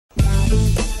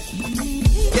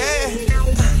Yeah.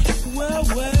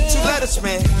 2 letters,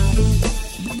 man.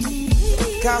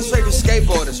 God's favorite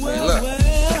skateboarders, man. Look.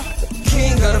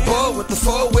 King of the board with the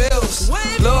 4 wheels.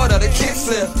 Lord of the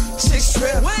kickflip. 6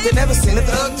 trip. They never seen a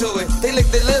thug do it. They lick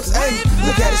their lips. Ayy,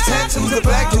 look at his tattoos. The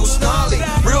black dude snarly.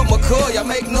 Real McCoy, I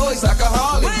make noise like a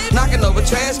Harley. Knocking over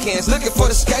trash cans, looking for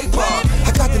the skate park.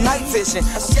 I got the night vision.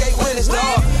 I skate when it's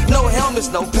dark. No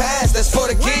helmets, no pads. That's for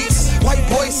the geeks. White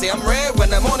boys say I'm red when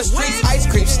I'm on the streets. Ice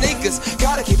cream sneakers.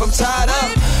 Gotta keep them tied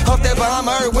up. Off that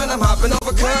Bahama when I'm hopping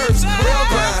over curbs. Real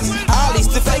grinds.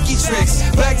 Ollies, the fakey tricks.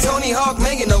 Black Tony Hawk,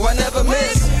 man, you know I never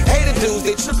miss. Hater dudes,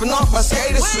 they tripping off my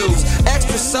skater shoes.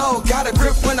 Extra soul, got a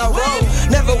grip when I roll.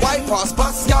 Never white paw,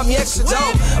 sponsors got me extra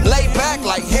dope. I'm laid back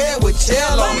like hair with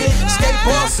gel on me.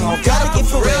 Skateboard song, gotta get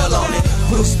for real on it.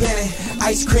 Wheel spinning,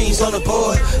 ice creams on the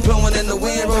board. Blowing in the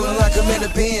wind, rolling like I'm in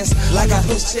the bins. Like I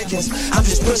push chickens, I'm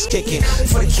just push kicking.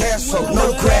 For the cash flow,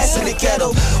 no grass in the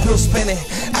ghetto. Wheel spinning,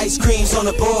 ice creams on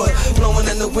the board. Blowing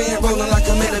in the wind, rolling like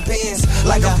I'm in the bins.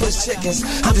 Like I push chickens,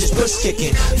 I'm just push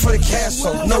kicking. For the cash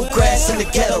flow, no grass in the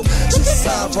ghetto. Just a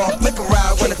sidewalk, make a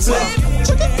ride when it's up.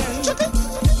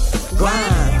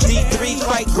 Grind, D3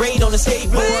 quite great on the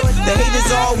skateboard. The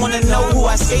haters all wanna know who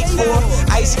I skate for.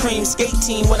 IceCream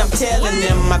Sk8 what I'm telling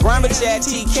them. My grandma Chad,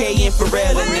 TK, and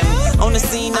Pharrell and them. On the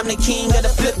scene, I'm the king of the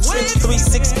flip tricks.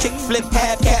 3-6 kick flip,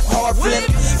 half cap, hard flip.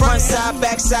 Front side,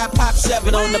 back side, pop, shove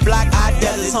it on the block. I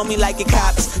does it, homie, like a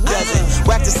cops doesn't.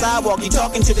 Whack the sidewalk, you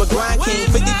talking to the grind king.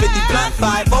 50-50 blunt,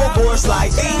 5-0 board slide,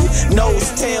 ding.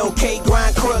 Nose, tail, K,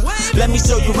 grind crook. Let me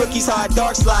show you rookies how a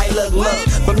dark slide look.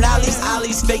 From Nollies,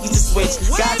 Ollies, fakies to switch.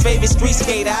 God's favorite street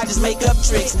skater, I just make up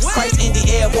tricks. Christ in the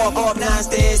air, walk off 9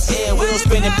 stairs, yeah. Wheel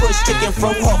spinning, push kicking,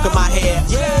 from hawk in my hair.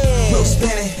 Yeah. Wheel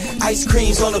spinning, ice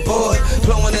creams on the board.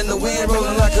 Blowing in the wind,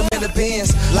 rolling like I'm in the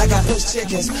bins. Like I push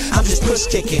chickens, I'm just push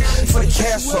kicking. For the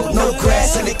cash flow, no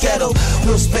grass in the ghetto.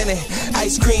 Wheel spinning,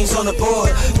 ice creams on the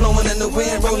board. Blowing in the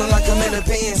wind, rolling like I'm in the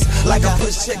bins. Like I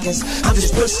push chickens, I'm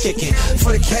just push kicking.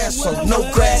 For the cash flow, no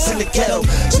grass in the ghetto.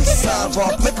 Just a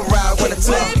sidewalk, make a ride when it's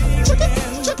up.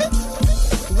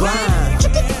 Grind,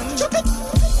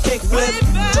 kick flip.